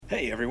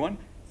Hey everyone,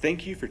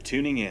 thank you for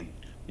tuning in.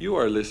 You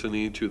are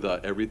listening to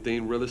the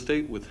Everything Real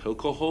Estate with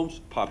Hilco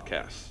Homes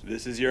podcast.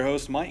 This is your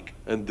host Mike,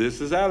 And this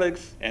is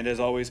Alex. and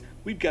as always,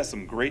 we've got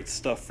some great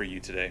stuff for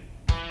you today.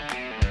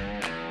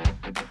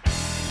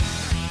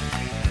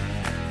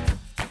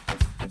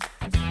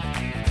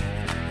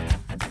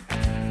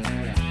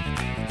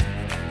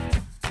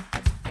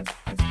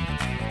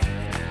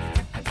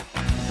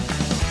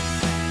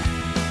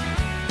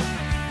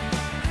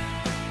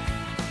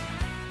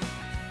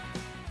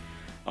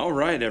 All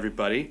right,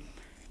 everybody.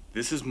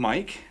 This is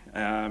Mike.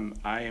 I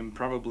am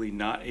probably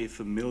not a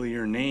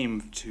familiar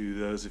name to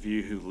those of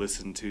you who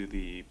listen to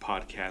the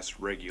podcast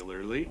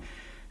regularly.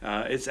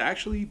 It's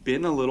actually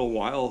been a little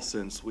while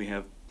since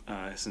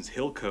since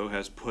Hilco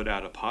has put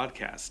out a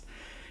podcast.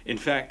 In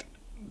fact,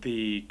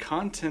 the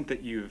content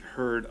that you've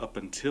heard up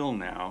until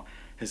now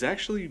has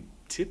actually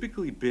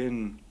typically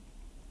been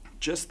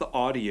just the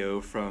audio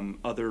from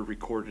other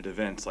recorded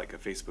events like a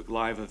Facebook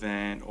Live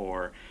event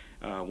or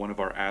one of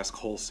our Ask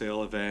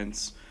Wholesale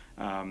events.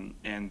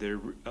 And there,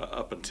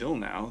 up until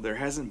now, there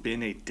hasn't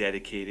been a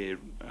dedicated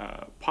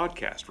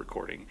podcast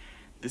recording.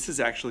 This is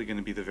actually going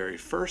to be the very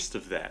first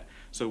of that.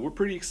 So we're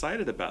pretty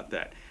excited about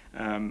that.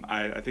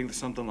 I think there's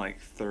something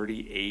like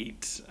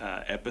 38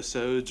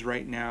 episodes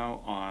right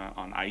now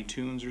on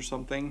iTunes or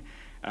something.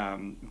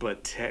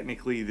 But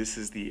technically, this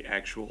is the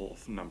actual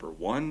number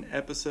one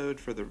episode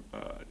for the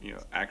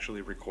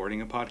actually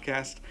recording a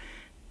podcast.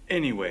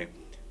 Anyway,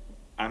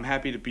 I'm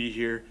happy to be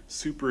here.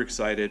 Super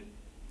excited.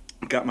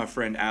 Got my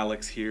friend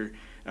Alex here.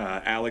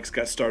 Alex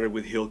got started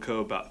with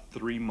Hilco about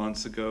 3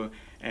 months ago,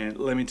 and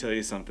let me tell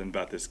you something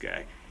about this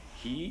guy.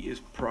 He is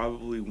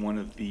probably one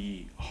of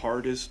the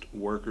hardest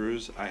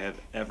workers I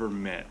have ever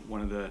met. One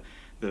of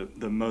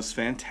the most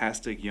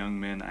fantastic young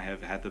men I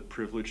have had the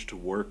privilege to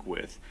work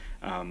with.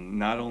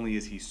 Not only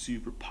is he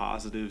super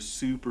positive,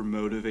 super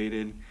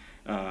motivated,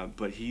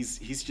 but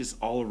he's just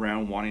all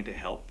around wanting to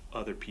help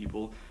other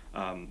people,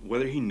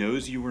 whether he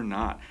knows you or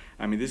not.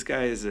 I mean, this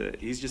guy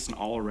he's just an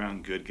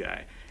all-around good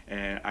guy.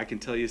 And I can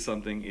tell you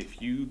something,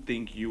 if you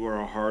think you are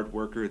a hard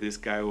worker, this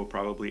guy will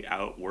probably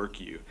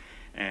outwork you.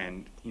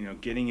 And,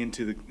 getting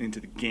into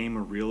the game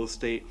of real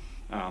estate,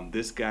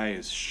 this guy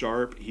is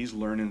sharp. He's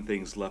learning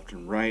things left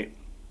and right.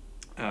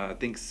 I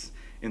think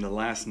in the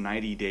last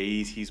 90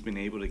 days, he's been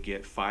able to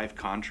get 5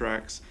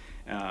 contracts.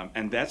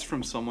 And that's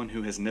from someone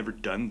who has never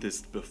done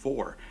this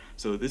before.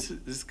 So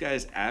this guy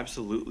is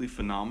absolutely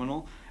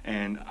phenomenal.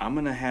 And I'm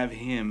going to have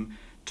him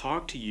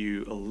talk to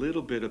you a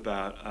little bit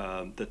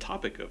about the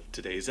topic of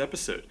today's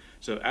episode.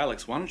 So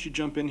Alex, why don't you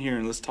jump in here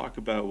and let's talk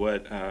about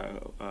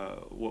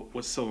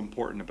what's so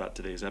important about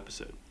today's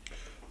episode.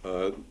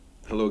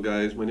 Hello,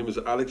 guys. My name is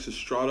Alex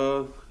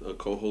Estrada, a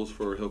co-host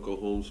for Hilco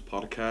Homes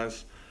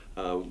podcast.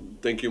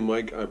 Thank you,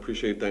 Mike. I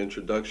appreciate that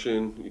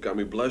introduction. You got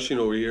me blushing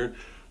over here.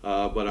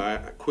 But I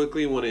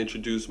quickly want to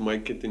introduce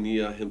Mike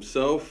Quintanilla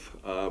himself.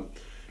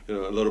 A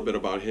little bit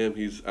about him.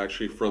 He's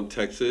actually from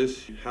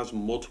Texas. He has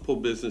multiple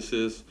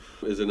businesses,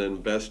 is an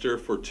investor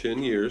for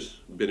 10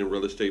 years, been in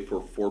real estate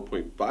for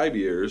 4.5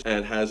 years,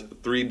 and has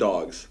 3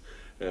 dogs.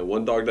 And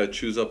 1 dog that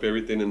chews up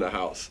everything in the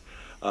house.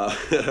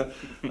 And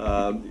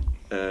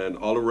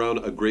all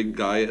around a great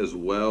guy as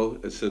well.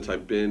 And since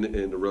I've been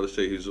in the real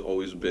estate, he's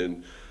always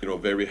been,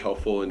 very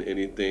helpful in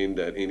anything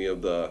that any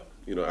of the,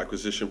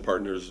 acquisition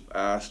partners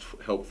asked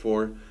help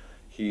for.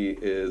 He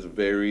is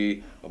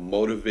very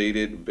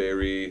motivated,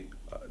 very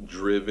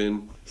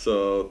driven.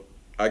 So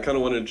I kind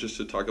of wanted just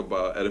to talk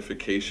about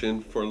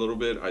edification for a little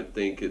bit. I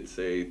think it's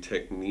a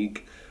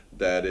technique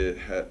that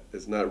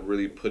is not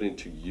really put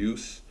into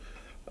use,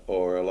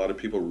 or a lot of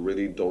people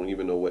really don't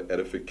even know what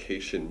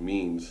edification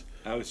means.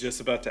 I was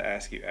just about to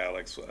ask you,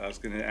 Alex. I was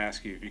going to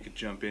ask you if you could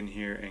jump in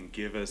here and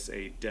give us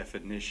a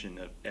definition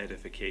of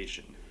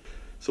edification.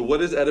 So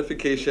what is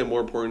edification? More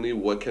importantly,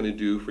 what can it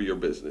do for your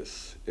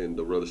business in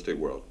the real estate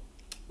world?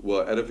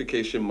 Well,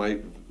 edification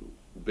might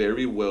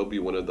very well be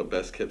one of the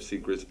best kept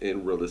secrets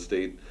in real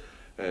estate.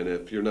 And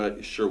if you're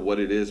not sure what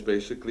it is,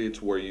 basically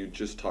it's where you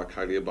just talk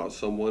highly about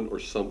someone or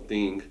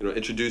something,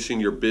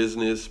 introducing your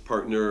business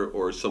partner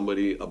or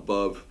somebody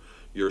above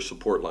your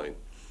support line.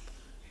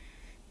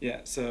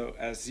 Yeah, so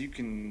as you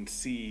can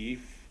see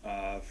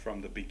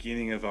from the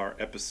beginning of our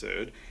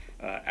episode,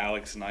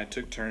 Alex and I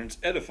took turns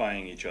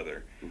edifying each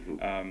other.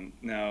 Mm-hmm.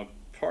 Now,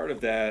 part of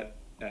that,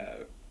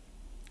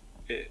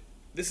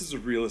 this is a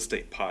real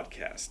estate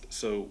podcast.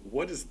 So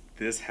what does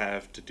this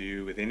have to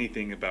do with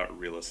anything about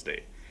real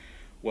estate?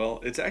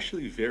 Well, it's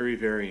actually very,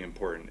 very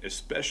important,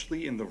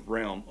 especially in the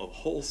realm of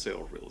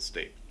wholesale real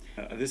estate.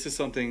 This is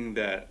something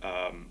that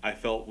I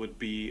felt would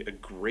be a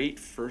great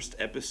first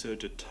episode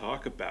to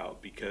talk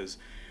about because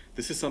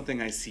this is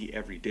something I see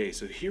every day.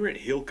 So here at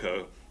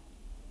Hilco,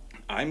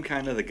 I'm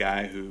kind of the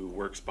guy who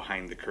works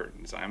behind the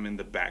curtains. I'm in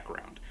the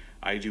background.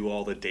 I do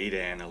all the data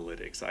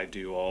analytics. I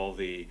do all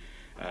the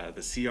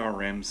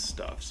CRM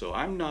stuff. So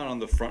I'm not on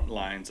the front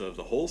lines of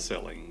the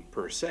wholesaling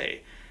per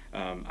se.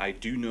 I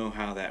do know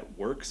how that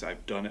works.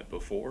 I've done it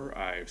before.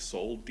 I've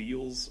sold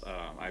deals.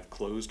 I've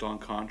closed on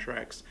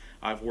contracts.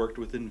 I've worked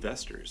with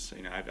investors.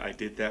 I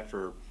did that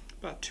for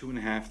about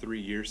 2.5, 3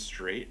 years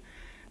straight.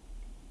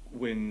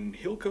 When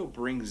Hilco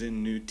brings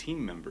in new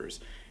team members,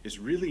 it's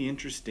really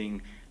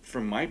interesting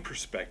from my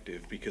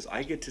perspective because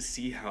I get to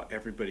see how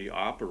everybody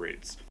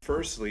operates.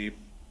 Firstly,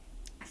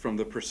 from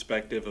the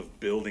perspective of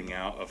building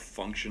out a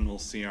functional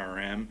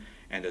CRM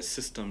and a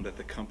system that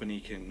the company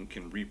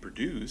can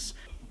reproduce,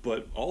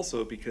 but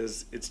also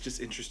because it's just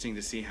interesting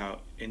to see how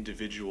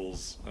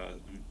individuals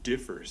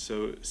differ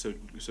so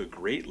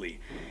greatly.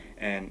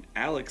 And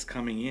Alex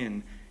coming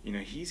in,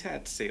 he's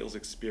had sales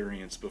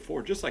experience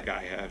before, just like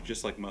I have,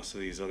 just like most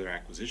of these other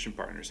acquisition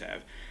partners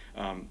have.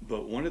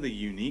 But one of the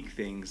unique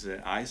things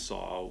that I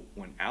saw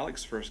when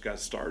Alex first got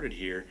started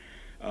here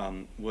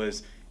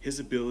was his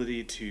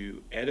ability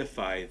to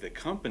edify the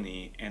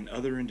company and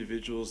other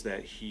individuals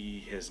that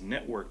he has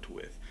networked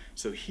with.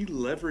 So he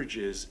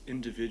leverages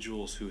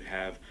individuals who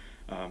have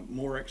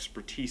more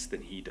expertise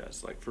than he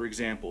does. Like, for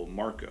example,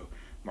 Marco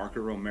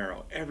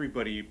Romero.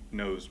 Everybody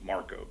knows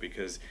Marco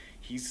because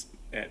he's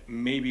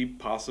maybe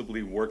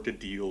possibly worked a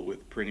deal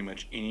with pretty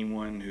much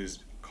anyone who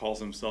calls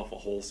himself a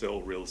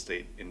wholesale real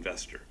estate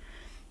investor.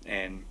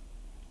 And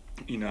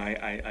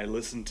I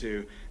listen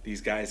to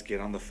these guys get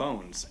on the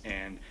phones,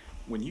 and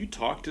when you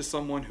talk to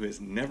someone who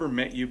has never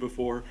met you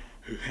before,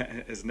 who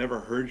has never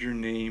heard your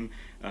name,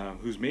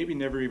 who's maybe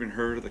never even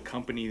heard of the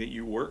company that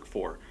you work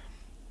for,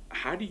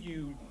 how do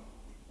you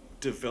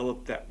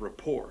develop that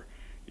rapport?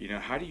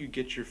 How do you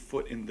get your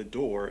foot in the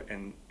door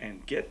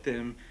and get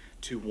them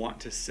to want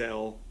to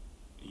sell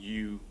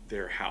you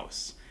their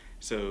house?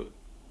 So,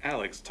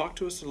 Alex, talk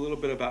to us a little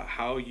bit about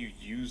how you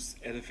use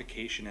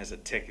edification as a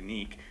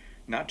technique,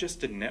 not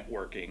just in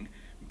networking,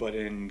 but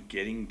in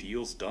getting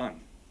deals done.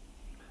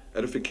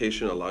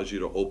 Edification allows you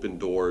to open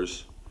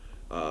doors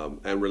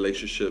and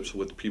relationships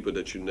with people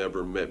that you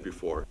never met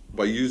before.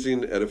 By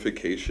using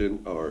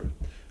edification, or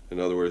in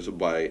other words,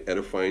 by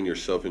edifying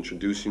yourself,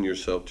 introducing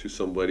yourself to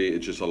somebody, it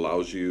just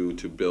allows you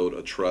to build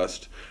a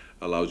trust,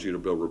 allows you to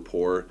build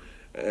rapport,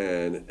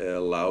 and it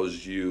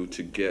allows you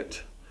to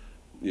get,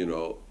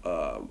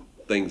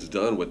 things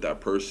done with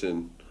that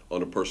person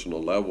on a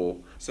personal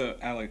level. So,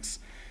 Alex,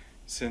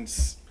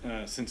 since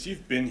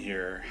you've been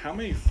here, how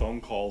many phone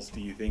calls do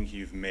you think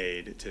you've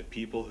made to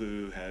people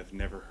who have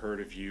never heard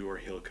of you or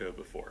Hilco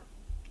before?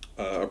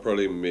 I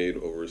probably made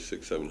over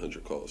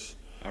 600-700 calls.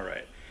 All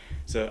right.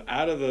 So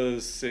out of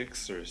those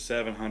 600 or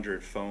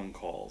 700 phone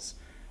calls,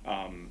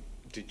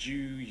 did you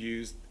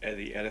use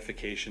the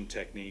edification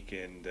technique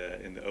in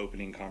the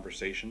opening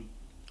conversation?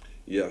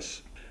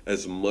 Yes,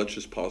 as much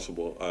as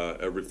possible.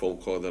 Every phone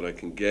call that I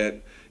can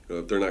get,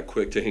 if they're not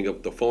quick to hang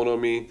up the phone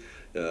on me,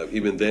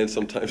 even then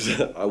sometimes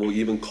I will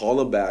even call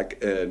them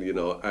back and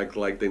act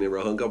like they never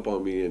hung up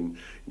on me and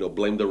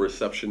blame the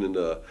reception in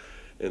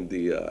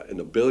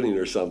the building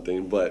or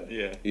something. But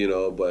yeah.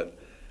 But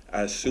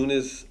as soon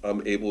as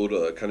I'm able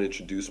to kind of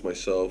introduce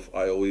myself,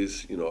 I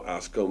always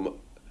ask them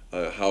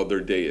how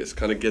their day is,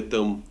 kind of get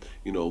them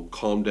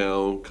calm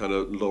down, kind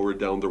of lower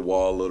down their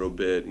wall a little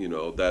bit.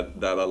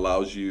 That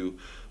allows you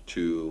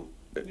to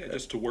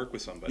just to work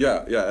with somebody.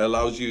 Yeah, it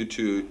allows you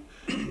to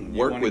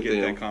work with them.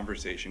 Get that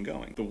conversation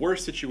going. The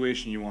worst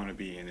situation you want to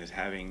be in is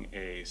having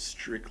a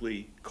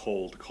strictly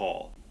cold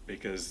call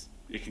because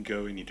it can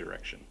go any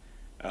direction.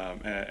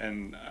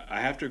 And I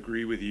have to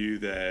agree with you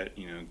that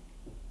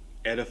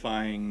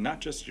edifying not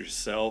just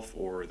yourself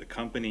or the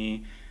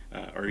company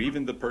or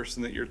even the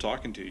person that you're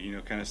talking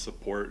to, kind of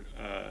support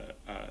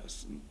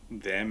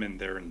them and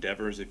their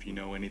endeavors if you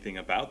know anything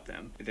about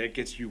them. That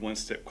gets you one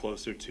step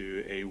closer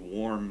to a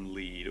warm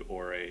lead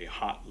or a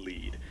hot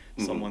lead,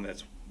 someone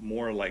that's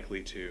more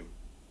likely to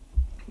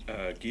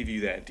give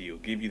you that deal,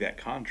 give you that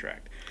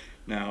contract.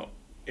 Now,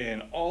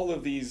 in all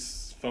of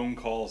these phone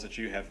calls that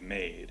you have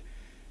made,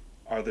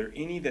 are there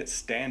any that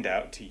stand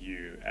out to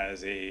you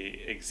as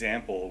a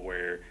example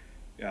where,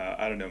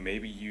 I don't know,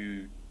 maybe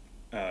you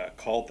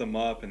called them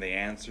up and they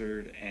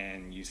answered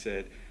and you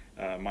said,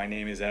 my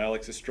name is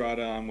Alex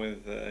Estrada, I'm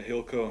with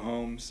Hilco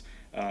Homes,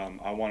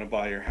 I want to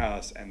buy your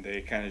house, and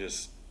they kind of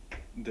just,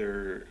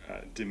 their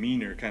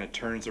demeanor kind of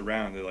turns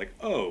around, they're like,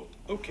 oh,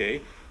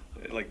 okay.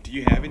 Like, do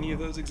you have any of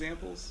those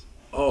examples?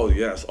 Oh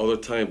yes, all the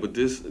time. But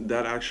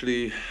that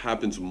actually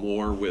happens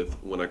more with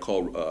when I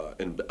call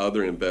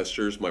other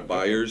investors, my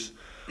buyers.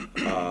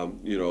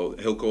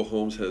 Hilco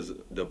Homes has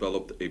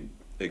developed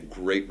a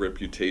great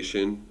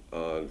reputation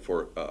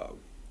for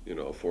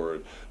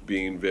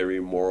being very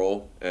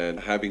moral and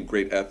having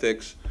great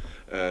ethics,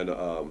 and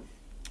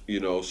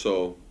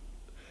so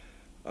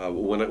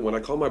when I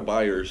call my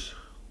buyers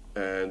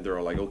and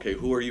they're like, okay,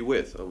 who are you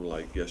with? I'm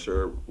like, yes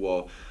sir.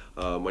 Well,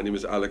 my name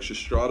is Alex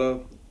Estrada.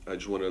 I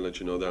just want to let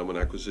you know that I'm an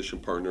acquisition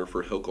partner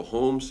for Hilco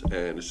Homes.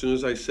 And as soon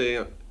as I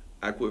say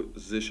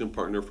acquisition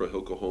partner for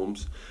Hilco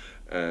Homes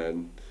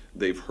and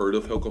they've heard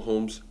of Hilco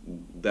Homes,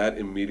 that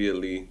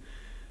immediately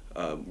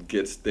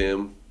gets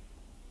them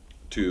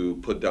to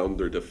put down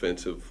their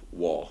defensive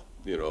wall,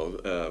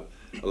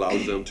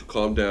 allows them to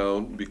calm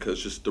down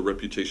because just the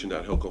reputation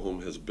that Hilco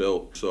Home has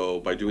built. So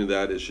by doing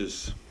that, it's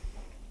just,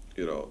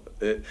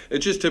 it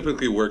just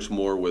typically works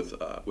more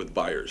with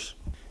buyers.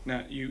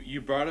 Now,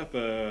 you brought up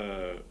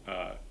a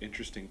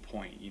interesting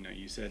point. You know,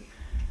 you said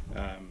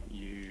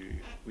you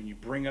when you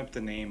bring up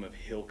the name of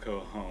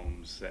Hilco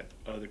Homes, that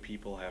other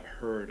people have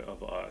heard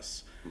of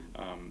us,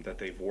 that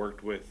they've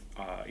worked with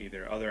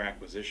either other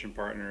acquisition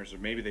partners, or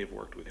maybe they've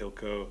worked with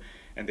Hilco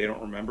and they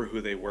don't remember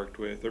who they worked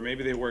with, or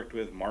maybe they worked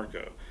with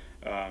Marco.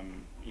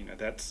 You know,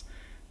 that's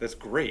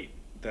great.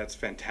 That's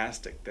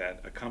fantastic that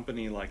a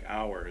company like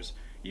ours,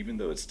 even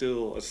though it's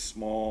still a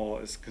small,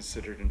 it's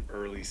considered an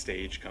early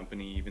stage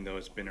company, even though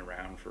it's been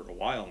around for a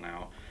while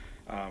now,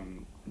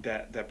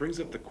 that brings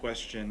up the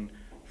question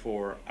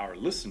for our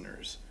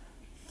listeners.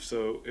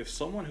 So if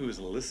someone who is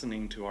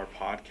listening to our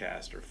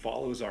podcast or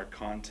follows our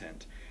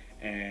content,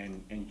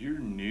 and you're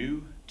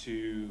new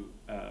to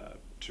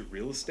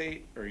real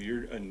estate, or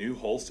you're a new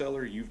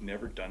wholesaler, you've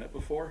never done it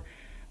before,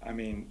 I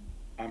mean,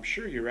 I'm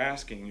sure you're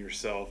asking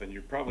yourself, and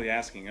you're probably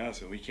asking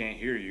us, and we can't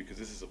hear you because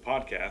this is a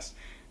podcast.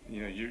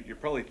 You know, you're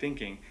probably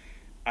thinking,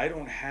 I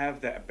don't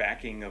have that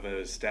backing of an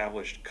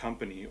established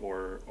company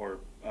or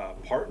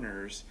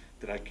partners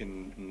that I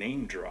can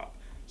name drop.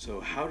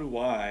 So how do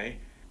I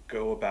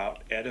go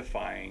about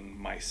edifying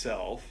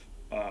myself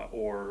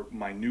or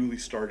my newly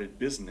started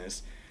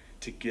business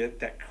to get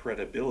that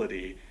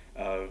credibility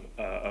of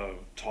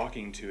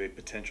talking to a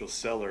potential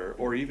seller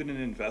or even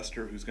an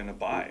investor who's going to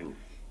buy?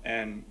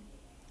 And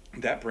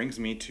that brings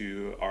me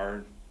to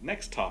our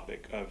next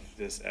topic of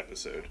this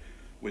episode,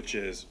 which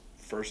is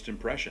first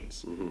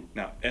impressions.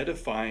 Now,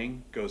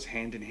 edifying goes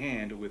hand in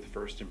hand with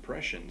first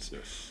impressions,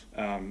 Yes.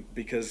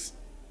 because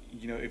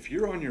you know, if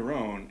you're on your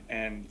own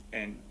and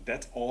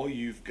that's all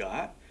you've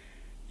got,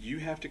 you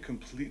have to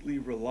completely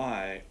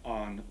rely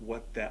on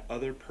what that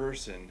other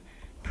person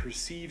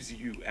perceives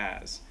you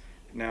as.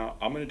 Now,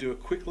 I'm going to do a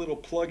quick little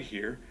plug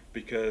here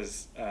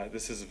because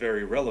this is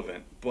very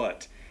relevant,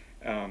 but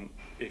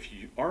if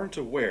you aren't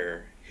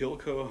aware,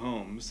 Hilco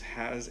Homes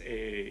has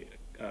a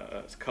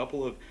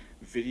couple of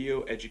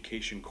video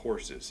education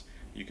courses.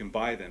 You can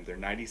buy them, they're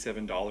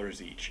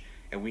 $97 each.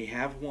 And we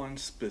have one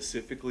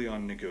specifically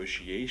on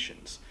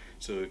negotiations.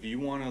 So if you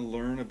want to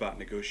learn about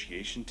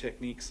negotiation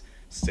techniques,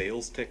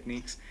 sales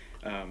techniques,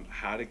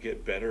 how to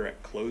get better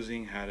at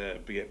closing, how to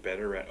get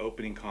better at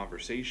opening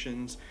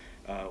conversations,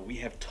 we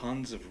have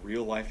tons of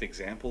real life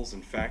examples.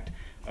 In fact,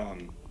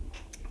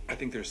 I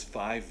think there's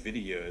 5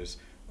 videos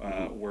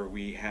where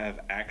we have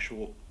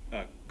actual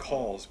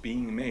calls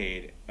being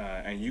made,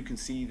 and you can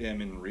see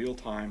them in real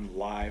time,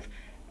 live,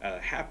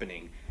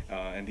 happening.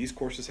 And these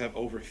courses have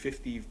over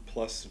 50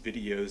 plus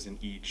videos in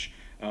each.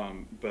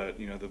 But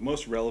you know, the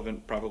most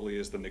relevant probably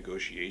is the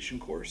negotiation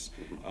course.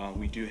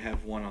 We do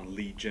have one on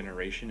lead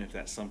generation, if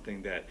that's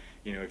something that,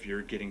 you know, if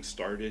you're getting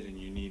started and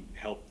you need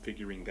help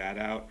figuring that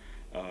out,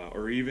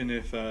 or even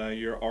if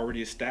you're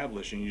already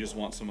established and you just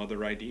want some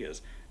other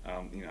ideas,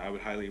 you know, I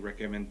would highly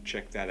recommend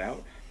check that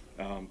out.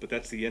 But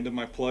that's the end of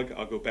my plug.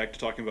 I'll go back to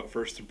talking about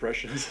first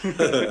impressions.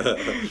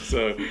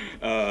 So,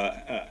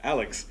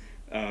 Alex,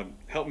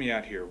 help me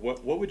out here.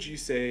 What would you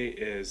say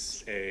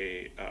is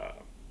a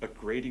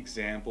great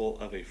example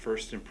of a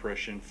first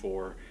impression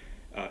for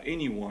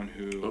anyone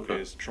who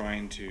is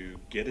trying to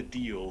get a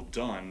deal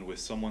done with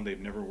someone they've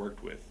never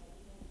worked with?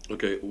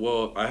 Okay,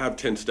 well, I have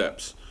 10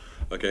 steps.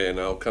 Okay, and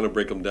I'll kind of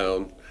break them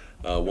down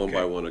one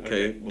by one.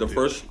 Okay, we'll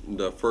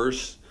the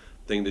first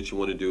thing that you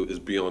want to do is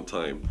be on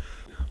time.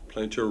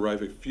 Plan to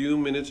arrive a few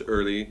minutes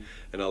early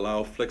and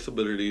allow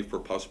flexibility for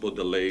possible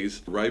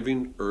delays.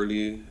 Arriving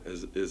early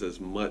is as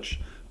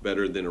much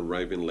better than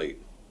arriving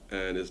late,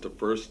 and is the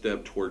first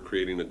step toward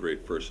creating a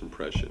great first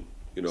impression.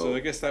 You know, So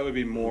I guess that would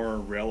be more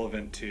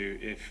relevant to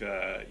if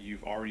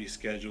you've already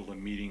scheduled a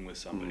meeting with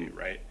somebody,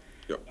 right?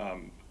 Yep.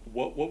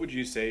 What would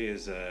you say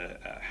is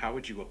how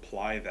would you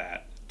apply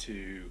that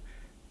to,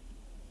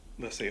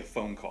 let's say, a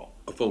phone call?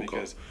 A phone call.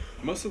 Because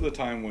most of the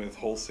time with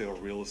wholesale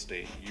real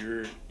estate,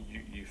 you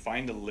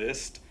find a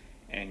list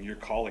and you're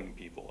calling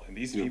people, and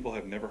these people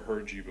have never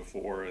heard you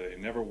before. They've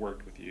never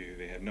worked with you.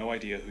 They have no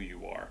idea who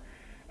you are.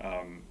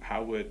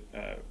 How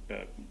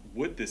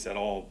would this at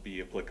all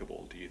be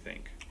applicable, do you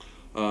think?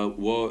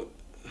 Well,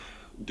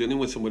 dealing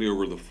with somebody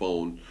over the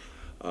phone,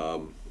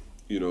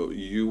 you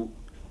know,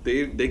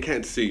 they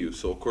can't see you,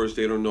 so of course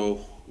they don't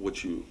know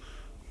what you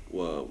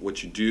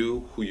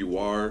do, who you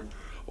are,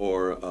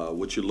 or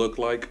what you look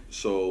like.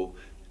 So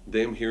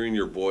them hearing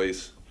your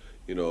voice,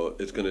 you know,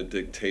 it's going to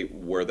dictate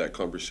where that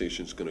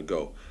conversation is going to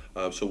go.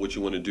 So what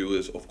you want to do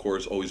is, of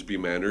course, always be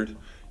mannered.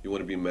 You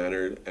want to be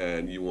mannered,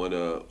 and you want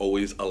to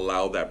always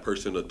allow that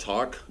person to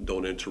talk.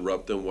 Don't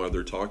interrupt them while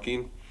they're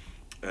talking.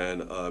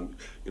 And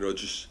you know,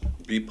 just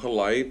be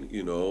polite,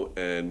 you know,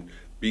 and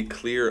be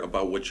clear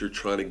about what you're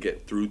trying to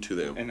get through to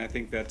them. And I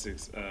think that's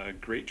a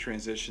great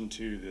transition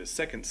to the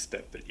second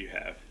step that you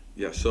have.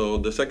 Yeah, so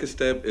the second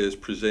step is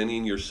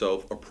presenting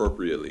yourself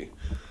appropriately.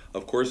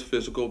 Of course,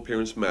 physical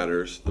appearance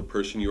matters. The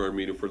person you are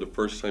meeting for the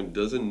first time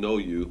doesn't know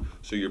you,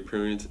 so your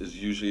appearance is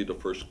usually the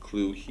first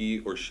clue he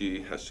or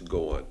she has to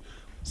go on.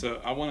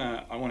 So I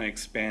wanna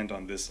expand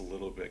on this a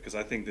little bit because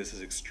I think this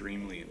is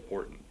extremely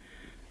important.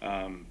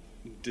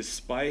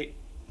 Despite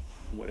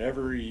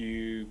whatever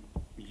you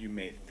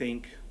may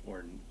think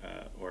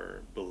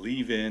or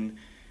believe in,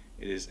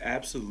 it is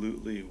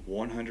absolutely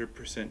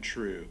 100%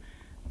 true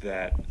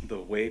that the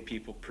way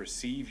people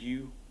perceive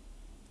you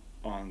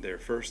on their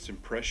first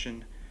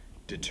impression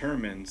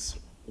determines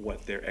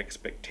what their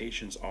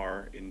expectations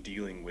are in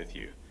dealing with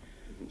you.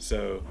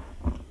 So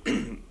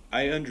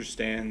I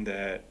understand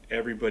that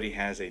everybody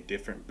has a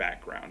different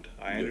background.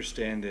 I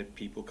understand that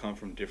people come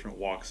from different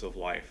walks of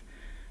life.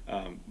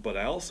 But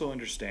I also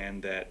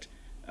understand that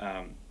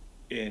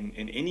in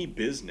any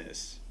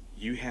business,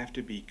 you have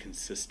to be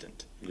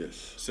consistent.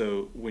 Yes.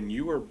 So when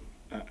you are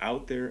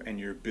out there and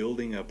you're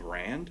building a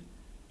brand,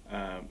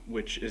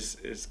 which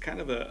is kind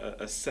of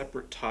a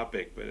separate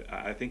topic, but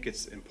I think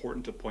it's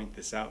important to point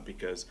this out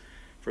because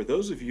for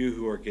those of you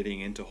who are getting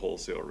into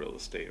wholesale real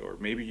estate, or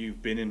maybe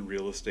you've been in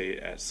real estate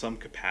at some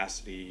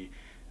capacity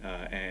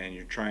and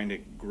you're trying to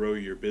grow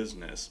your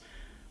business,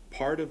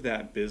 part of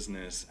that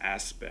business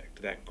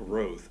aspect, that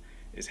growth,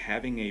 is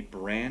having a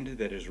brand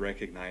that is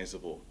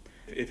recognizable.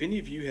 If any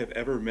of you have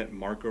ever met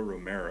Marco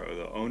Romero,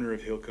 the owner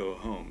of Hilco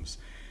Homes,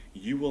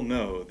 you will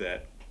know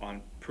that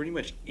on pretty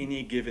much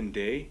any given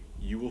day,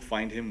 you will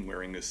find him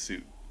wearing a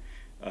suit.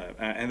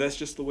 And that's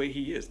just the way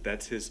he is.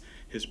 That's his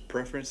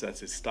preference, that's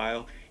his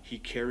style. He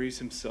carries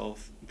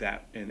himself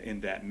that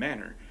in that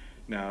manner.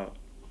 Now,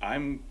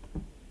 I'm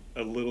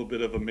a little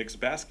bit of a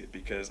mixed basket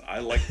because I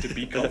like to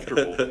be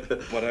comfortable,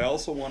 but I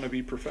also want to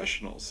be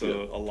professional.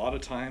 So a lot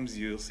of times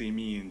you'll see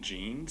me in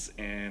jeans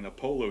and a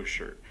polo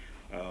shirt,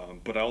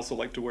 but I also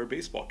like to wear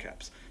baseball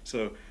caps.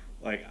 So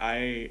like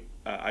I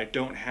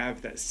don't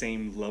have that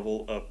same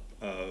level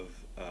of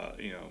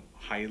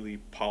highly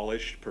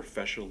polished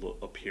professional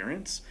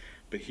appearance.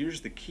 But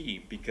here's the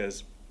key,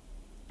 because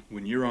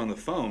when you're on the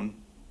phone,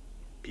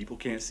 people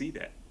can't see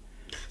that.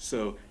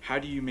 So how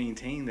do you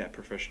maintain that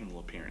professional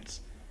appearance?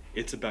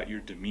 It's about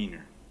your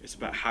demeanor. It's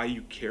about how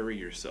you carry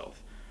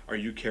yourself. Are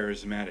you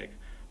charismatic?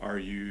 Are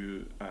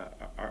you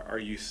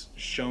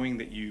showing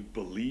that you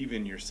believe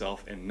in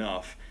yourself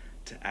enough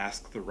to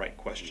ask the right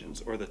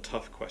questions or the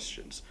tough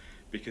questions?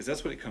 Because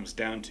that's what it comes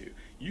down to.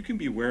 You can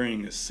be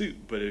wearing a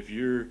suit, but if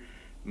you're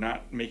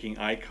not making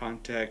eye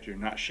contact, you're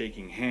not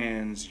shaking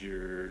hands,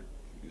 you're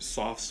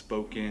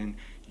soft-spoken,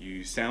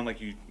 you sound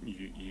like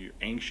you're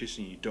anxious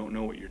and you don't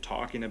know what you're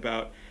talking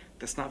about,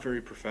 that's not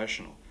very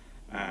professional.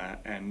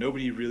 And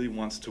nobody really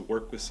wants to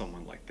work with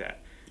someone like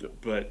that. Yep.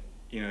 But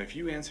if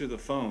you answer the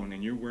phone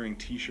and you're wearing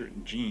t-shirt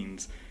and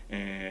jeans,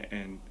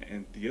 and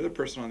the other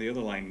person on the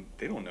other line,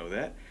 they don't know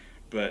that.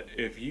 But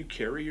if you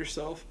carry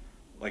yourself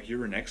like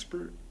you're an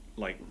expert,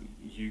 like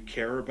you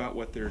care about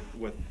what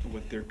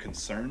their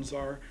concerns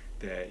are,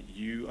 that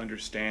you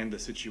understand the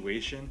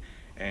situation,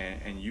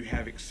 and you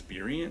have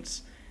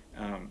experience,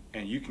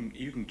 and you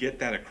can get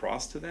that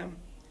across to them,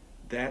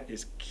 that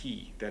is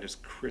key. That is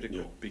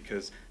critical,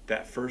 because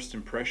that first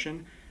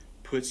impression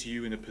puts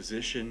you in a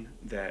position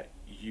that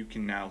you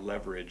can now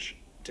leverage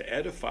to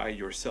edify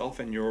yourself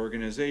and your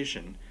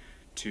organization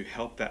to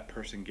help that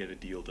person get a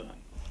deal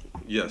done.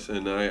 Yes,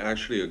 and I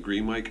actually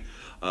agree, Mike.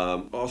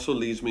 Also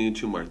leads me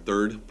into my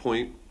third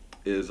point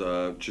is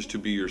just to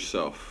be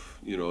yourself.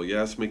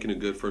 Yes, making a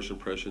good first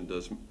impression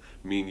does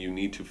mean you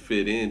need to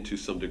fit in to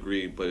some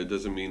degree, but it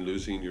doesn't mean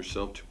losing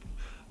yourself to,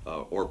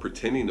 or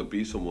pretending to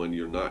be someone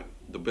you're not.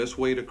 The best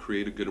way to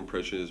create a good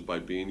impression is by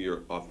being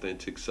your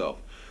authentic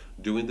self.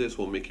 Doing this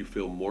will make you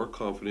feel more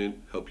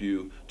confident, help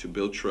you to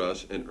build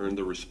trust, and earn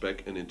the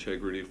respect and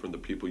integrity from the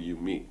people you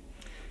meet.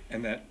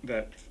 And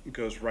that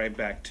goes right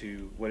back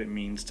to what it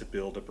means to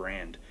build a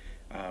brand.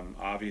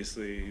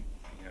 Obviously,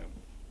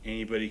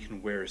 anybody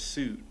can wear a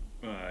suit,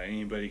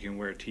 anybody can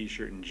wear a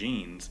t-shirt and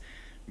jeans,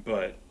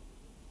 but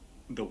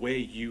the way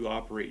you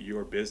operate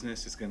your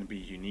business is going to be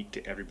unique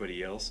to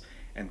everybody else,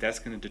 and that's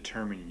going to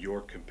determine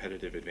your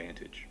competitive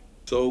advantage.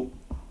 So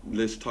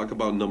let's talk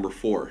about number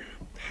 4.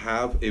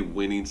 Have a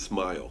winning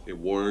smile. A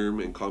warm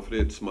and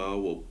confident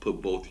smile will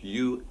put both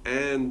you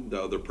and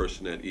the other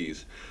person at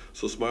ease.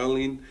 So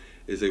smiling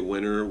is a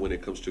winner when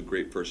it comes to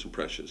great first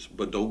impressions,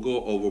 but don't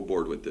go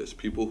overboard with this.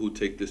 People who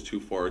take this too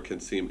far can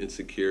seem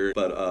insecure,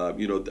 but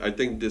I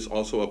think this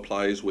also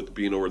applies with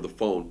being over the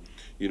phone.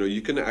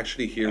 You can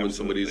actually hear when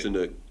somebody's in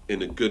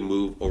a good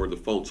mood over the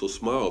phone. So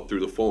smile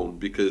through the phone,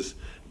 because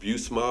if you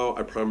smile,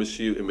 I promise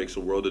you it makes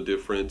a world of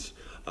difference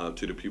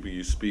to the people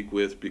you speak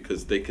with,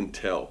 because they can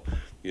tell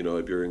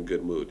if you're in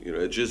good mood.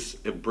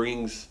 It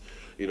brings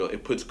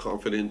it puts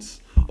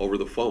confidence over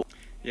the phone.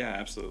 Yeah,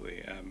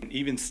 absolutely.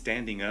 Even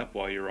standing up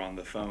while you're on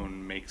the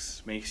phone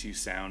makes you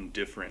sound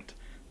different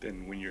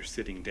than when you're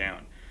sitting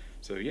down.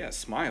 So yeah,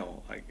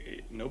 smile.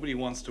 Like, nobody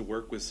wants to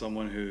work with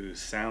someone who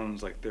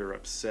sounds like they're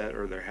upset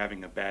or they're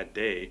having a bad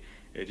day.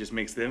 It just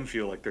makes them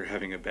feel like they're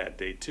having a bad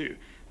day too.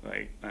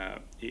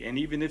 And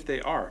even if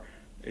they are,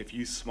 if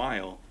you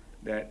smile,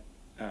 that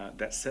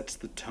sets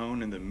the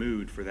tone and the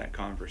mood for that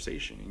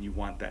conversation, and you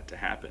want that to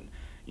happen.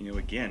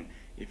 Again,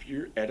 if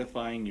you're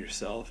edifying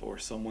yourself or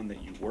someone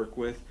that you work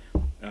with,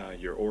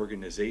 your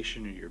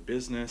organization or your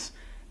business,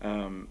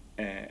 and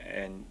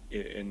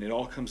it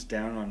all comes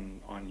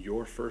down on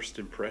your first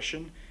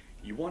impression,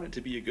 you want it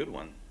to be a good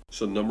one.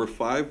 So number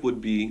five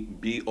would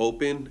be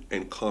open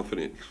and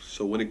confident.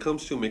 So when it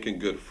comes to making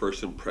good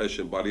first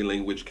impression, body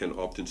language can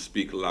often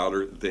speak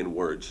louder than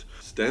words.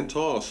 Stand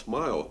tall,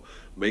 smile,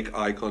 make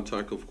eye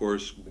contact, of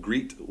course,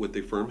 greet with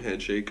a firm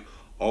handshake.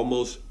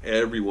 Almost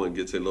everyone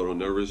gets a little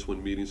nervous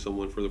when meeting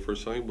someone for the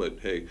first time, but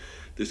hey,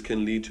 this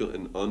can lead to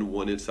an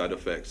unwanted side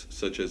effects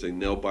such as a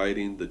nail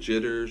biting, the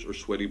jitters, or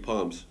sweaty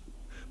palms.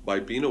 By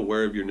being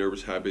aware of your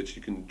nervous habits,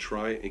 you can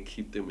try and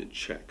keep them in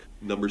check.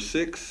 Number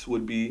six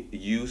would be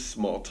use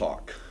small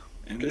talk.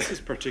 And this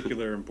is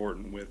particularly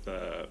important with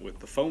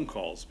the phone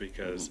calls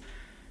because,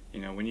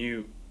 when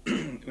you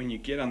when you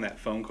get on that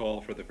phone call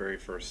for the very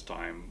first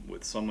time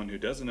with someone who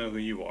doesn't know who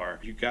you are,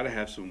 you got to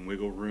have some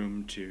wiggle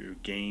room to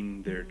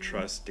gain their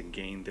trust and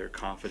gain their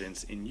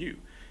confidence in you.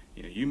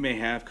 You may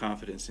have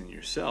confidence in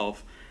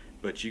yourself,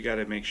 but you got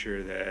to make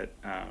sure that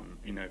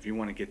if you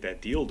want to get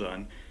that deal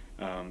done,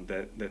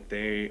 that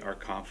they are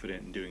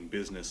confident in doing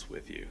business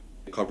with you.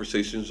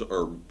 Conversations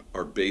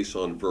are based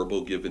on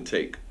verbal give and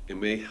take. It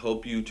may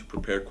help you to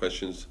prepare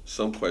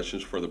some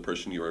questions for the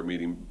person you are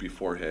meeting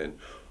beforehand,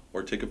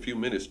 or take a few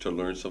minutes to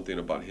learn something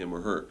about him or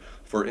her.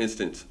 For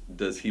instance,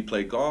 does he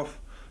play golf?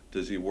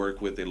 Does he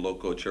work with a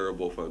local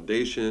charitable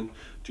foundation?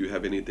 Do you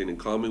have anything in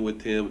common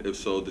with him? If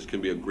so, this can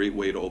be a great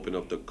way to open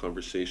up the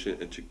conversation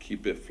and to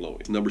keep it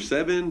flowing. Number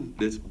seven,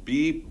 let's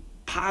be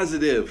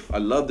positive. I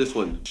love this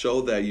one.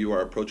 Show that you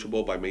are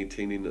approachable by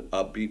maintaining an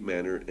upbeat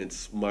manner and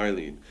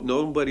smiling.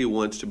 Nobody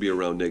wants to be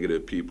around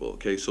negative people,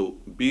 okay? So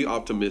be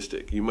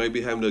optimistic. You might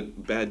be having a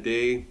bad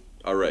day.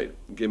 All right,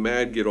 get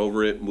mad, get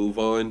over it, move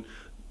on.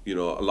 A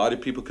lot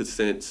of people could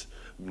sense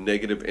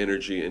negative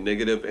energy, and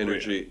negative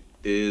energy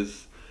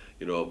is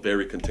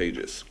very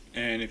contagious.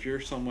 And if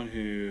you're someone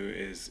who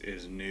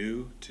is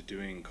new to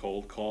doing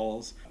cold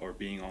calls or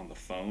being on the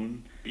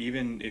phone,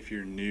 even if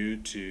you're new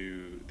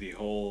to the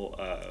whole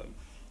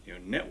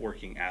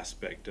networking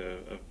aspect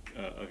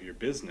of your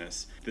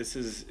business, this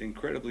is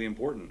incredibly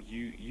important.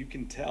 You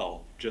can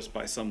tell just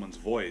by someone's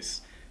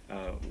voice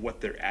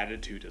what their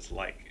attitude is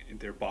like.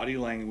 Their body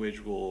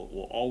language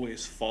will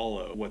always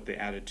follow what the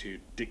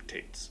attitude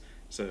dictates.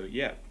 So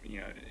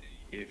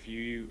if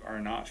you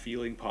are not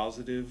feeling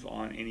positive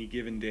on any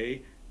given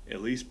day,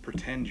 at least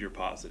pretend you're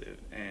positive,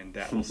 and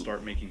that will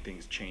start making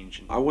things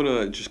change. I want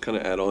to just kind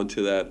of add on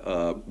to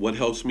that. What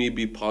helps me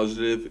be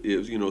positive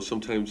is,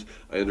 sometimes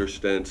I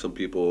understand some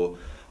people,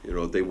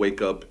 they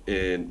wake up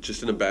and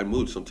just in a bad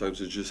mood.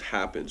 Sometimes it just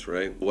happens,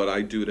 right? What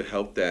I do to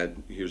help that,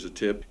 here's a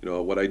tip.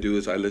 What I do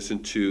is I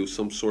listen to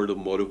some sort of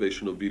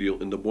motivational video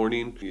in the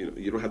morning.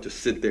 You don't have to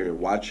sit there and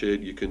watch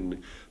it. You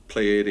can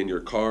play it in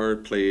your car,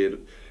 play it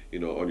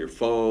on your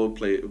phone,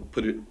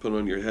 put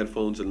on your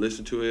headphones and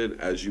listen to it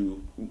as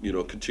you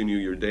continue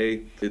your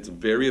day. It's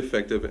very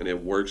effective and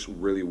it works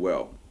really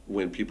well.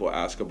 When people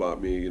ask about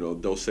me,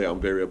 they'll say I'm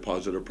very a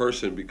positive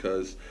person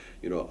because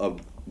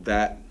of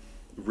that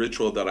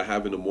ritual that I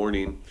have in the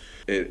morning.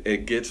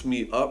 It gets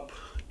me up,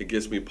 it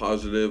gets me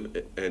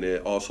positive, and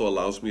it also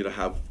allows me to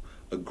have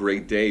a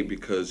great day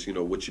because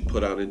what you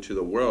put out into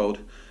the world,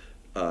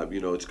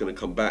 it's going to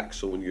come back.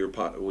 So when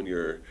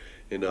you're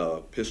in a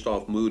pissed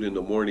off mood in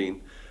the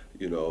morning,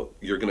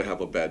 you're going to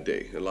have a bad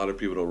day. A lot of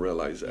people don't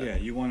realize that. Yeah,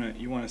 you want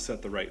to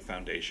set the right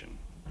foundation.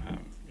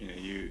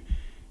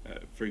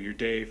 For your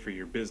day, for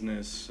your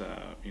business,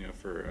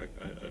 for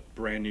a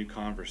brand new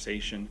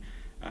conversation.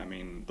 I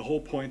mean, the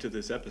whole point of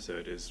this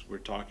episode is we're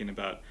talking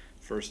about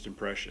first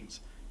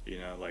impressions.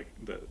 Like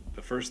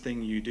the first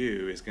thing you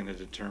do is going to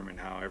determine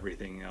how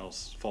everything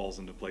else falls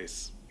into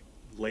place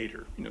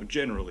later,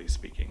 generally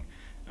speaking.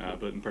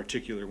 But in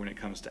particular, when it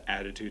comes to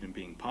attitude and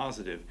being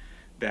positive,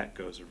 that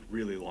goes a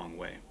really long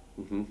way.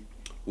 Mm-hmm.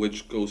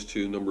 Which goes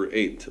to number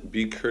 8,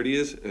 be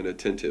courteous and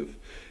attentive.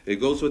 It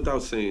goes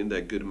without saying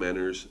that good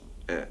manners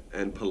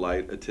and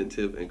polite,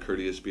 attentive, and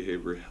courteous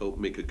behavior help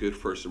make a good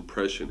first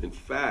impression. In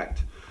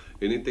fact,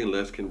 anything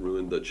less can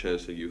ruin the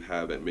chance that you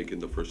have at making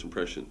the first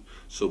impression.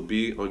 So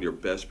be on your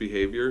best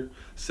behavior.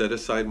 Set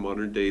aside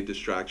modern day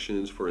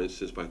distractions, for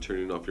instance, by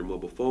turning off your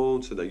mobile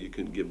phone so that you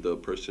can give the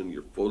person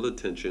your full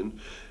attention,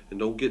 and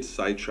don't get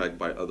sidetracked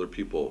by other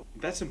people.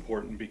 That's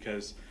important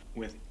because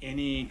with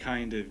any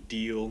kind of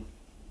deal,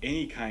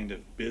 any kind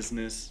of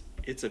business,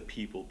 it's a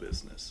people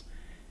business.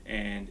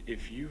 And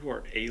if you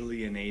are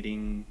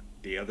alienating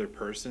the other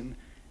person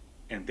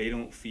and they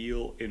don't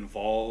feel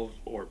involved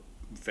or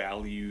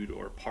valued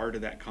or part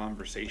of that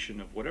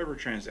conversation of whatever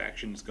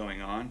transaction is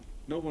going on,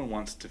 no one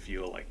wants to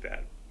feel like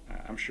that.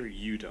 I'm sure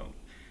you don't.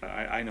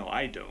 I know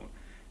I don't.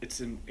 It's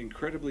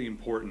incredibly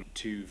important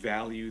to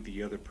value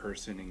the other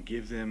person and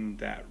give them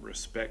that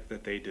respect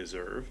that they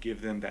deserve.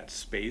 Give them that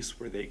space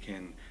where they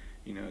can,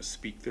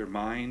 speak their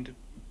mind,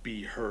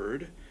 be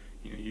heard.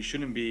 You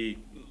shouldn't be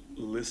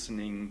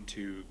listening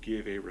to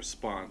give a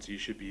response. You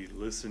should be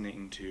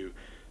listening to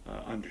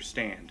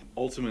understand.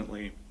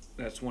 Ultimately,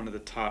 that's one of the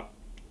top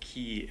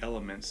key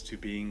elements to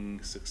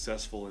being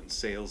successful in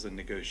sales and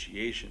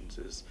negotiations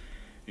is,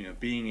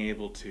 being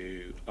able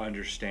to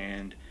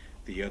understand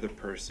the other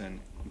person,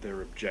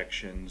 their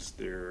objections,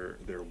 their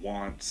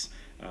wants,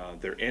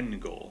 their end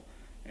goal.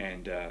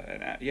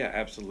 Yeah,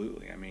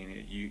 absolutely. I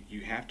mean,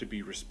 you have to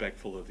be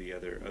respectful of the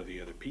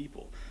other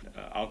people.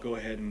 I'll go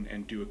ahead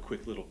and do a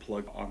quick little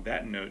plug on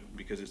that note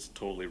because it's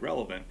totally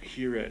relevant.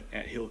 Here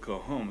at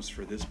Hilco Homes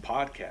for this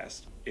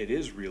podcast, it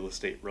is real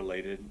estate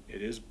related.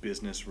 It is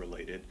business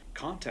related.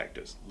 Contact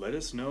us. Let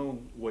us know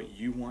what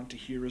you want to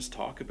hear us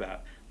talk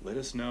about. Let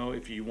us know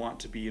if you want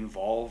to be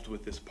involved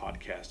with this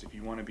podcast, if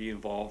you want to be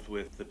involved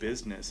with the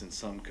business in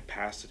some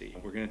capacity.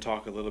 We're going to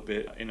talk a little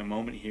bit in a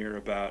moment here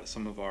about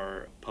some of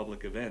our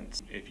public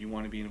events. If you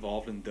want to be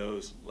involved in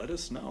those, let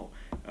us know.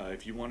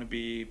 If you want to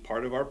be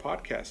part of our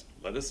podcast,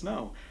 let us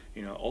know.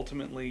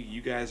 Ultimately,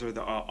 you guys are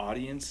the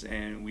audience,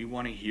 and we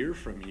want to hear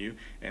from you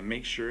and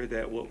make sure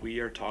that what we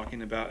are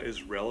talking about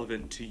is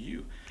relevant to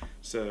you.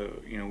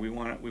 So, we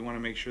want to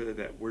make sure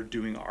that we're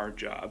doing our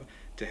job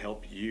to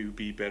help you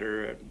be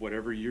better at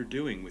whatever you're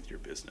doing with your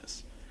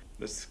business.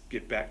 Let's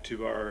get back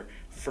to our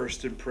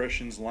first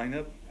impressions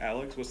lineup.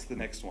 Alex, what's the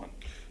next one?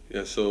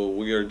 Yeah, so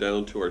we are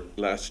down to our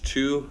last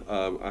two.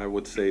 I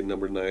would say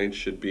number 9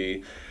 should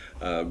be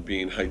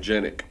being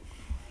hygienic.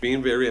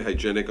 Being very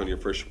hygienic on your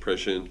first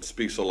impression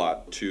speaks a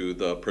lot to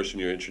the person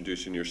you're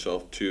introducing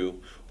yourself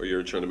to, or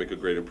you're trying to make a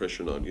great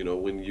impression on.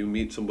 When you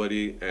meet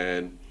somebody,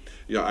 and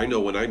I know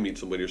when I meet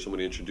somebody or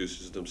somebody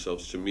introduces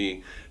themselves to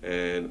me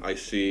and I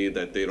see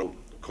that they don't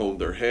comb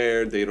their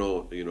hair, they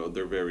don't,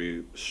 they're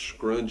very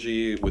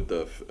scrungy with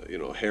the,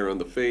 hair on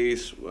the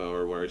face,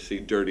 or where I see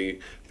dirty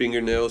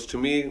fingernails, to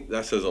me,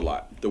 that says a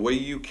lot. The way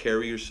you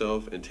carry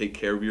yourself and take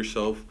care of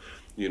yourself,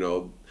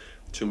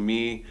 to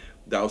me,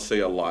 that'll say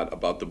a lot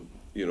about the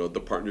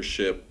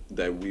partnership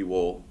that we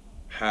will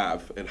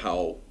have, and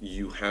how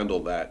you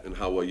handle that and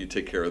how well you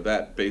take care of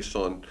that based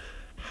on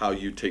how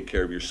you take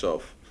care of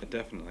yourself.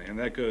 Definitely, and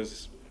that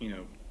goes,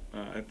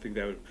 I think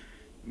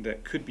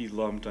that could be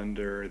lumped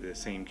under the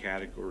same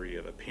category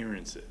of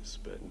appearances.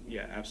 But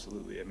yeah,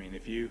 absolutely. I mean,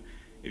 if you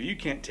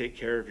can't take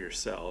care of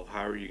yourself,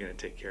 how are you going to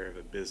take care of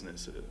a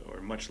business,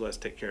 or much less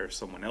take care of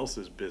someone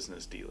else's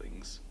business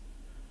dealings?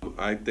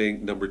 I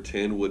think number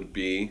 10 would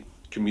be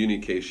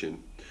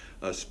communication.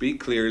 Speak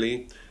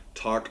clearly,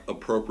 talk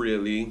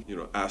appropriately,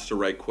 ask the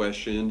right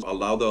questions,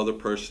 allow the other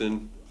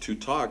person to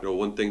talk.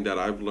 One thing that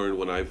I've learned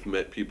when I've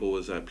met people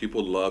is that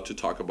people love to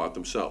talk about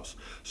themselves.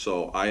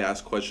 So I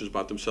ask questions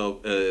about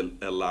themselves. It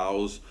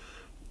allows,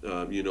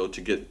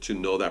 to get to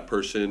know that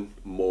person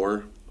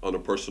more on a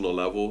personal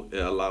level. It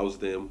allows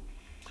them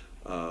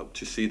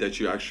to see that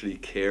you actually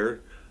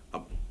care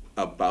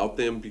about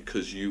them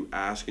because you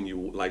ask and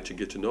you like to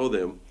get to know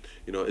them.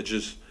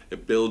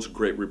 It builds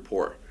great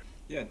rapport.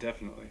 Yeah,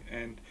 definitely.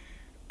 And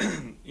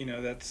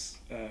that's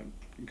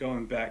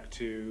going back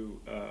to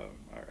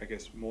I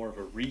guess more of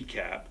a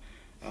recap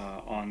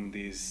on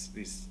these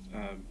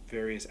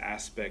various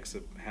aspects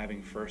of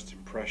having first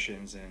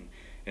impressions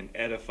and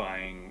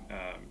edifying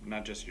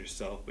not just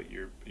yourself but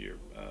your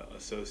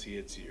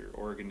associates, your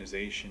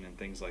organization, and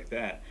things like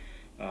that.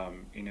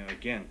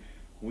 Again,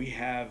 we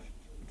have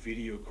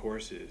video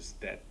courses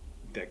that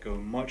go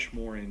much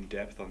more in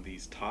depth on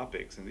these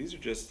topics, and these are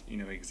just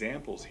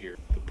examples here.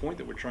 The point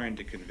that we're trying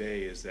to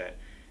convey is that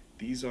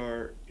these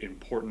are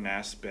important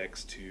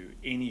aspects to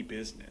any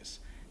business,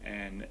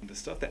 and the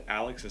stuff that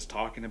Alex is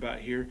talking about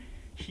here,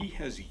 he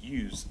has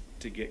used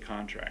to get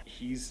contracts.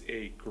 He's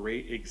a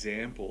great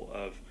example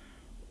of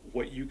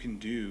what you can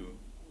do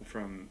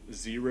from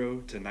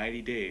 0 to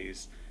 90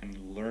 days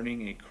and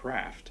learning a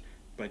craft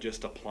by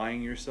just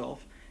applying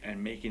yourself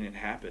and making it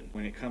happen.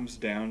 When it comes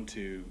down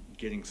to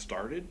getting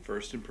started,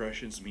 first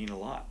impressions mean a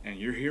lot. And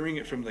you're hearing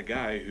it from the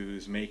guy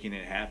who's making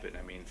it happen.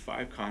 I mean,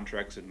 5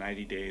 contracts in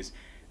 90 days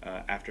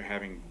after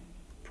having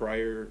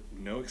prior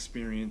no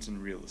experience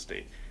in real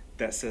estate.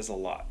 That says a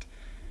lot.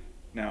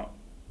 Now,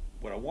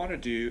 what I want to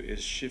do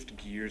is shift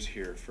gears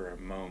here for a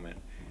moment.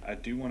 I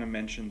do want to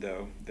mention,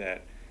 though,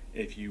 that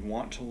if you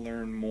want to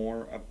learn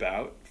more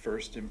about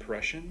first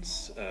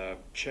impressions,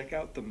 check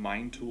out the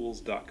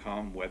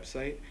mindtools.com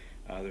website.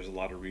 There's a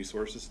lot of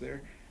resources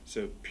there.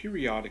 So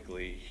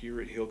periodically here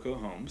at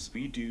Hilco Homes,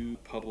 we do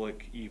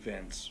public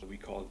events we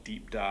call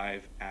Deep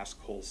Dive, Ask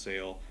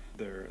Wholesale.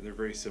 They're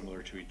very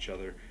similar to each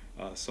other.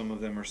 Some of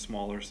them are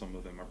smaller, some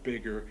of them are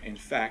bigger. In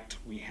fact,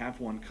 we have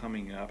one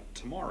coming up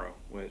tomorrow,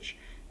 which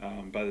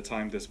by the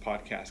time this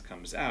podcast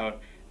comes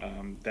out,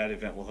 that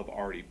event will have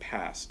already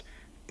passed.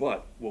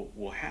 But what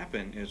will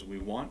happen is we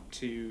want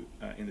to,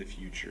 in the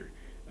future,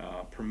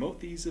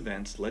 promote these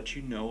events, let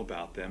you know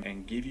about them,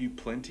 and give you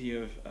plenty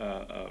of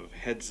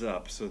heads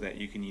up so that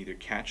you can either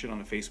catch it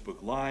on a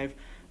Facebook Live,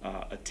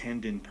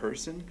 attend in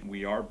person.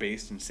 We are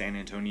based in San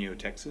Antonio,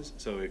 Texas,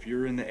 so if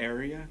you're in the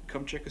area,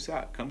 come check us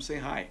out. Come say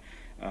hi.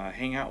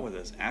 Hang out with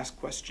us. Ask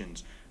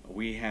questions.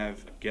 We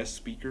have guest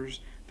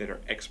speakers that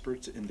are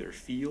experts in their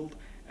field,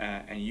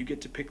 and you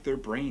get to pick their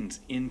brains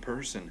in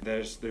person.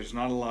 There's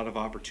not a lot of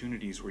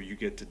opportunities where you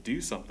get to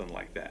do something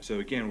like that. So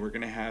again, we're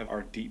going to have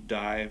our Deep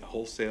Dive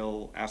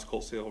Ask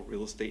Wholesale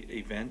Real Estate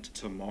event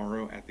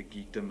tomorrow at the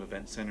Geekdom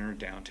Event Center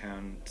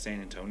downtown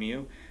San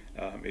Antonio.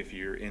 If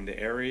you're in the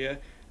area,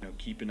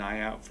 keep an eye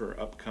out for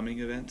upcoming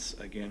events.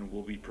 Again,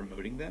 we'll be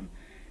promoting them.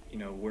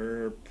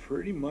 we're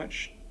pretty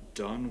much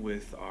done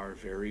with our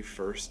very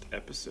first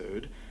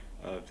episode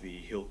of the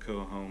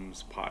Hilco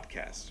Homes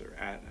podcast, or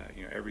at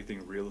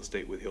everything real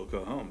estate with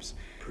Hilco Homes.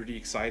 Pretty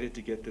excited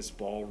to get this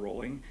ball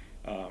rolling.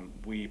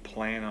 We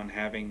plan on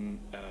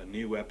having a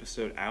new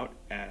episode out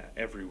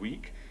every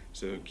week,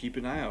 so keep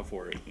an eye out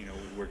for it.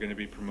 We're going to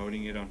be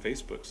promoting it on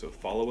Facebook, so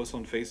follow us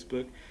on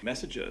Facebook,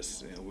 message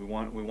us. We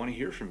want to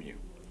hear from you.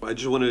 I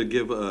just wanted to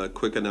give a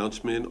quick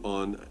announcement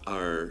on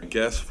our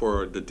guests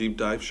for the Deep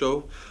Dive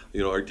show.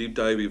 Our Deep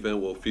Dive event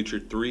will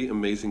feature 3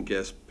 amazing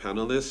guest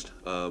panelists.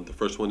 The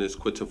first one is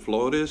Quinton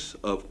Flores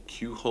of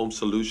Q Home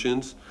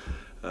Solutions.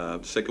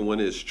 The second one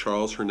is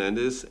Charles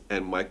Hernandez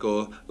and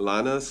Michael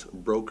Lanas,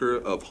 broker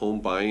of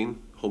home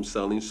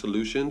selling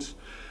solutions.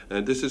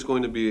 And this is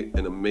going to be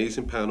an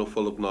amazing panel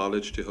full of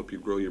knowledge to help you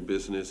grow your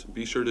business.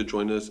 Be sure to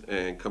join us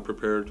and come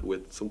prepared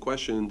with some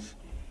questions.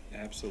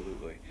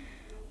 Absolutely.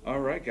 All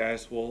right,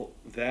 guys. Well,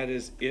 that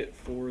is it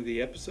for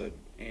the episode,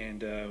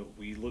 and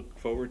we look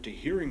forward to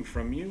hearing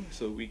from you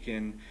so we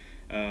can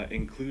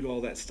include all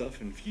that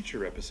stuff in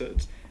future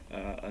episodes.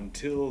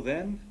 Until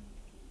then,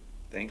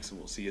 thanks, and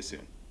we'll see you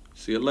soon.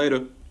 See you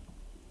later.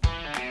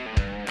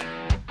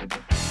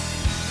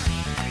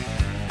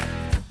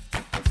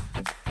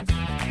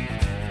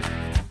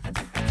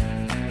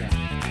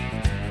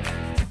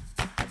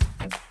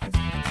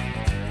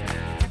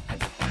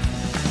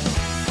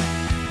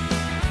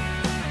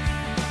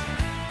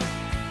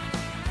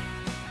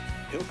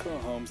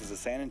 Hilco Homes is a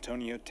San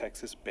Antonio,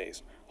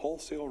 Texas-based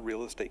wholesale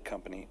real estate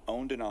company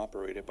owned and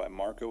operated by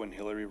Marco and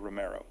Hillary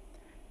Romero.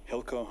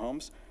 Hilco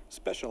Homes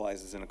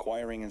specializes in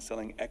acquiring and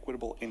selling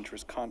equitable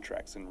interest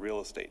contracts in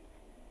real estate.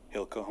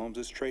 Hilco Homes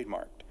is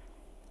trademarked.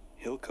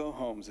 Hilco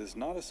Homes is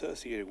not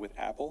associated with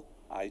Apple,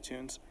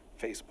 iTunes,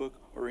 Facebook,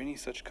 or any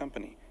such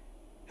company.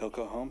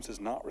 Hilco Homes is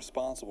not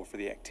responsible for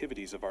the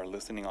activities of our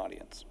listening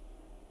audience.